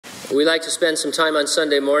We like to spend some time on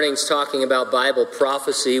Sunday mornings talking about Bible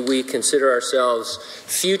prophecy. We consider ourselves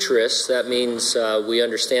futurists. That means we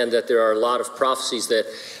understand that there are a lot of prophecies that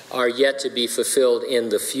are yet to be fulfilled in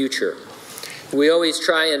the future. We always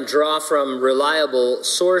try and draw from reliable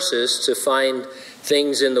sources to find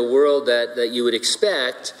things in the world that you would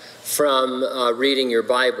expect from reading your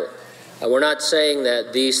Bible. We're not saying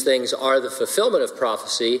that these things are the fulfillment of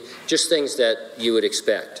prophecy, just things that you would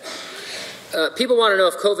expect. People want to know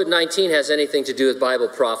if COVID-19 has anything to do with Bible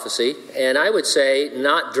prophecy, and I would say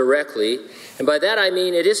not directly. And by that I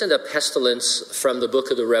mean it isn't a pestilence from the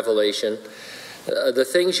book of the Revelation. The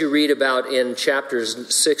things you read about in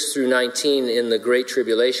chapters 6 through 19 in the Great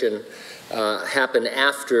Tribulation happen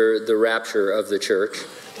after the rapture of the church,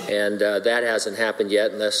 and that hasn't happened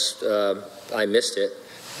yet unless I missed it.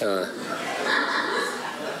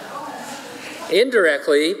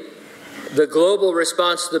 Indirectly, the global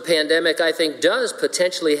response to the pandemic, I think, does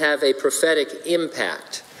potentially have a prophetic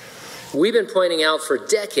impact. We've been pointing out for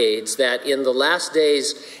decades that in the last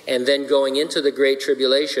days and then going into the Great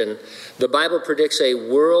Tribulation, the Bible predicts a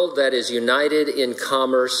world that is united in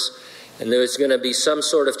commerce, and there's going to be some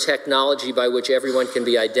sort of technology by which everyone can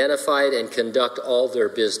be identified and conduct all their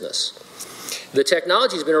business. The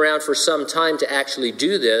technology has been around for some time to actually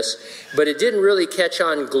do this, but it didn't really catch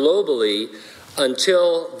on globally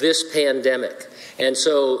until this pandemic. And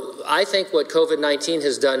so I think what COVID-19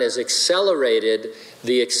 has done is accelerated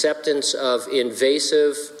the acceptance of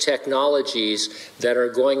invasive technologies that are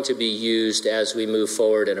going to be used as we move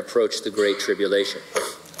forward and approach the Great Tribulation.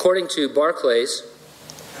 According to Barclays,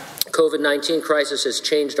 COVID-19 crisis has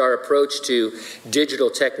changed our approach to digital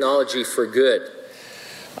technology for good.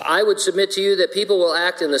 I would submit to you that people will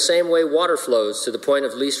act in the same way water flows to the point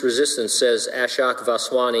of least resistance, says Ashok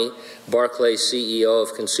Vaswani, Barclays CEO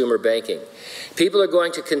of Consumer Banking. People are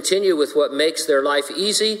going to continue with what makes their life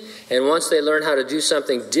easy, and once they learn how to do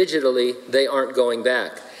something digitally, they aren't going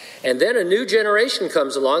back. And then a new generation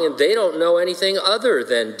comes along, and they don't know anything other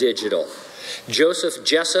than digital. Joseph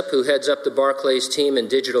Jessup, who heads up the Barclays team in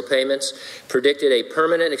digital payments, predicted a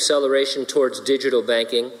permanent acceleration towards digital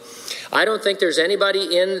banking. I don't think there's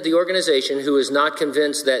anybody in the organization who is not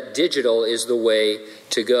convinced that digital is the way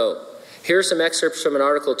to go. Here are some excerpts from an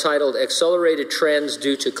article titled "Accelerated Trends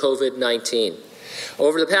Due to COVID-19."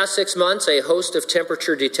 Over the past 6 months, a host of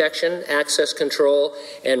temperature detection, access control,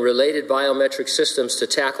 and related biometric systems to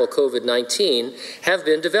tackle COVID-19 have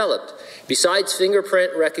been developed. Besides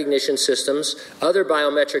fingerprint recognition systems, other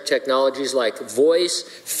biometric technologies like voice,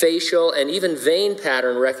 facial, and even vein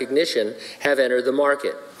pattern recognition have entered the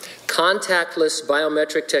market. Contactless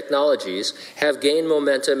biometric technologies have gained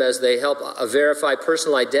momentum as they help verify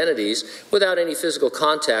personal identities without any physical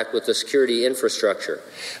contact with the security infrastructure.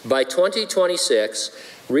 By 2026,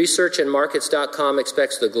 ResearchandMarkets.com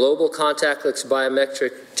expects the global contactless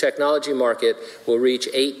biometric technology market will reach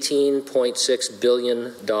 $18.6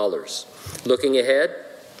 billion. Looking ahead,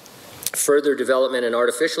 further development in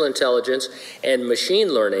artificial intelligence and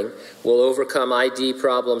machine learning will overcome ID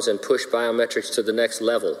problems and push biometrics to the next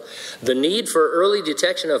level. The need for early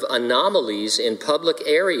detection of anomalies in public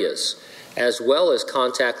areas, as well as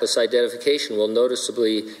contactless identification, will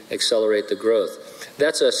noticeably accelerate the growth.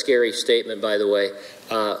 That's a scary statement, by the way.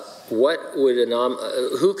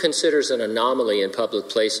 Who considers an anomaly in public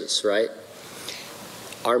places, right?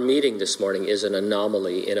 Our meeting this morning is an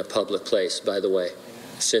anomaly in a public place, by the way,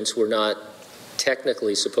 since we're not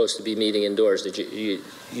technically supposed to be meeting indoors. You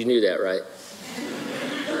knew that, right?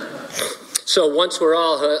 So once we're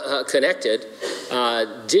all connected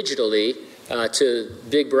digitally to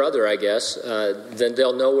Big Brother, I guess, then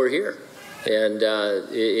they'll know we're here. And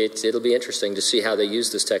it'll be interesting to see how they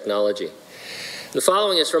use this technology. The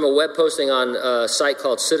following is from a web posting on a site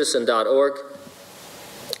called citizen.org.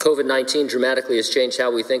 COVID-19 dramatically has changed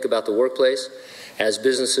how we think about the workplace. As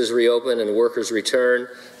businesses reopen and workers return,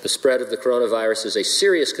 the spread of the coronavirus is a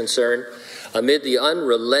serious concern. Amid the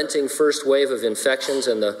unrelenting first wave of infections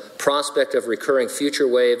and the prospect of recurring future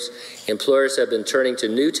waves, employers have been turning to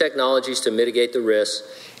new technologies to mitigate the risks,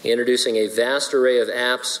 introducing a vast array of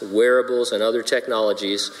apps, wearables, and other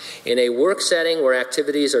technologies. In a work setting where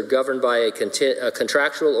activities are governed by a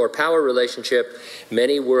contractual or power relationship,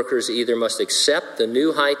 many workers either must accept the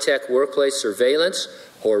new high-tech workplace surveillance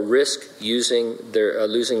or risk losing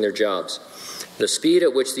their jobs. The speed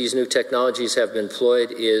at which these new technologies have been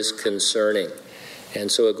employed is concerning.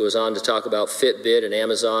 And so it goes on to talk about Fitbit and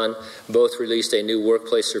Amazon. Both released a new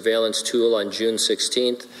workplace surveillance tool on June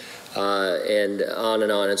 16th. and on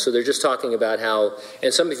and on. And so they're just talking about how,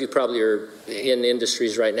 and some of you probably are in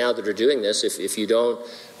industries right now that are doing this. If you don't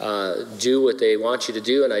do what they want you to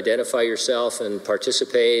do and identify yourself and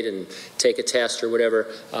participate and take a test or whatever,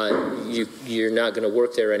 you're not going to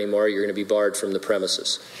work there anymore. You're going to be barred from the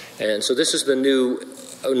premises. And so this is the new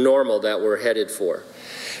normal that we're headed for.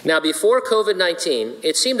 Now, before COVID-19,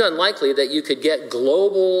 it seemed unlikely that you could get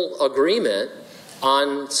global agreement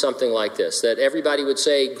on something like this, that everybody would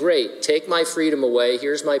say, great, take my freedom away,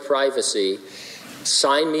 here's my privacy,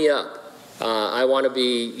 sign me up. I want to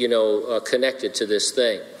be, connected to this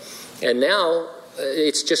thing. And now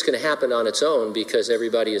it's just going to happen on its own because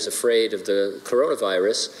everybody is afraid of the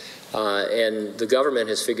coronavirus, and the government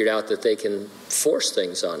has figured out that they can force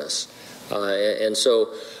things on us. And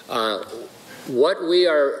so what we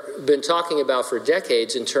are been talking about for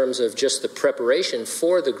decades in terms of just the preparation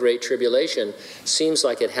for the Great Tribulation seems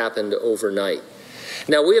like it happened overnight.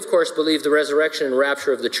 Now, we, of course, believe the resurrection and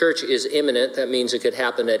rapture of the church is imminent. That means it could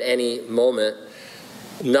happen at any moment.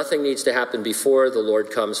 Nothing needs to happen before the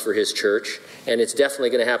Lord comes for his church, and it's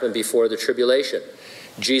definitely going to happen before the tribulation.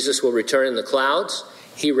 Jesus will return in the clouds.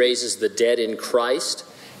 He raises the dead in Christ,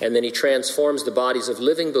 and then he transforms the bodies of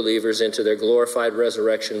living believers into their glorified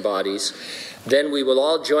resurrection bodies. Then we will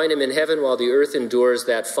all join him in heaven while the earth endures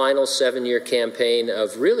that final 7-year campaign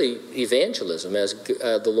of really evangelism, as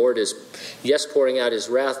the Lord is, yes, pouring out his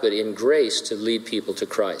wrath, but in grace to lead people to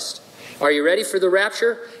Christ. Are you ready for the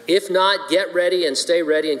rapture? If not, get ready and stay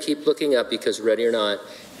ready and keep looking up, because ready or not,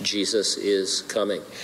 Jesus is coming.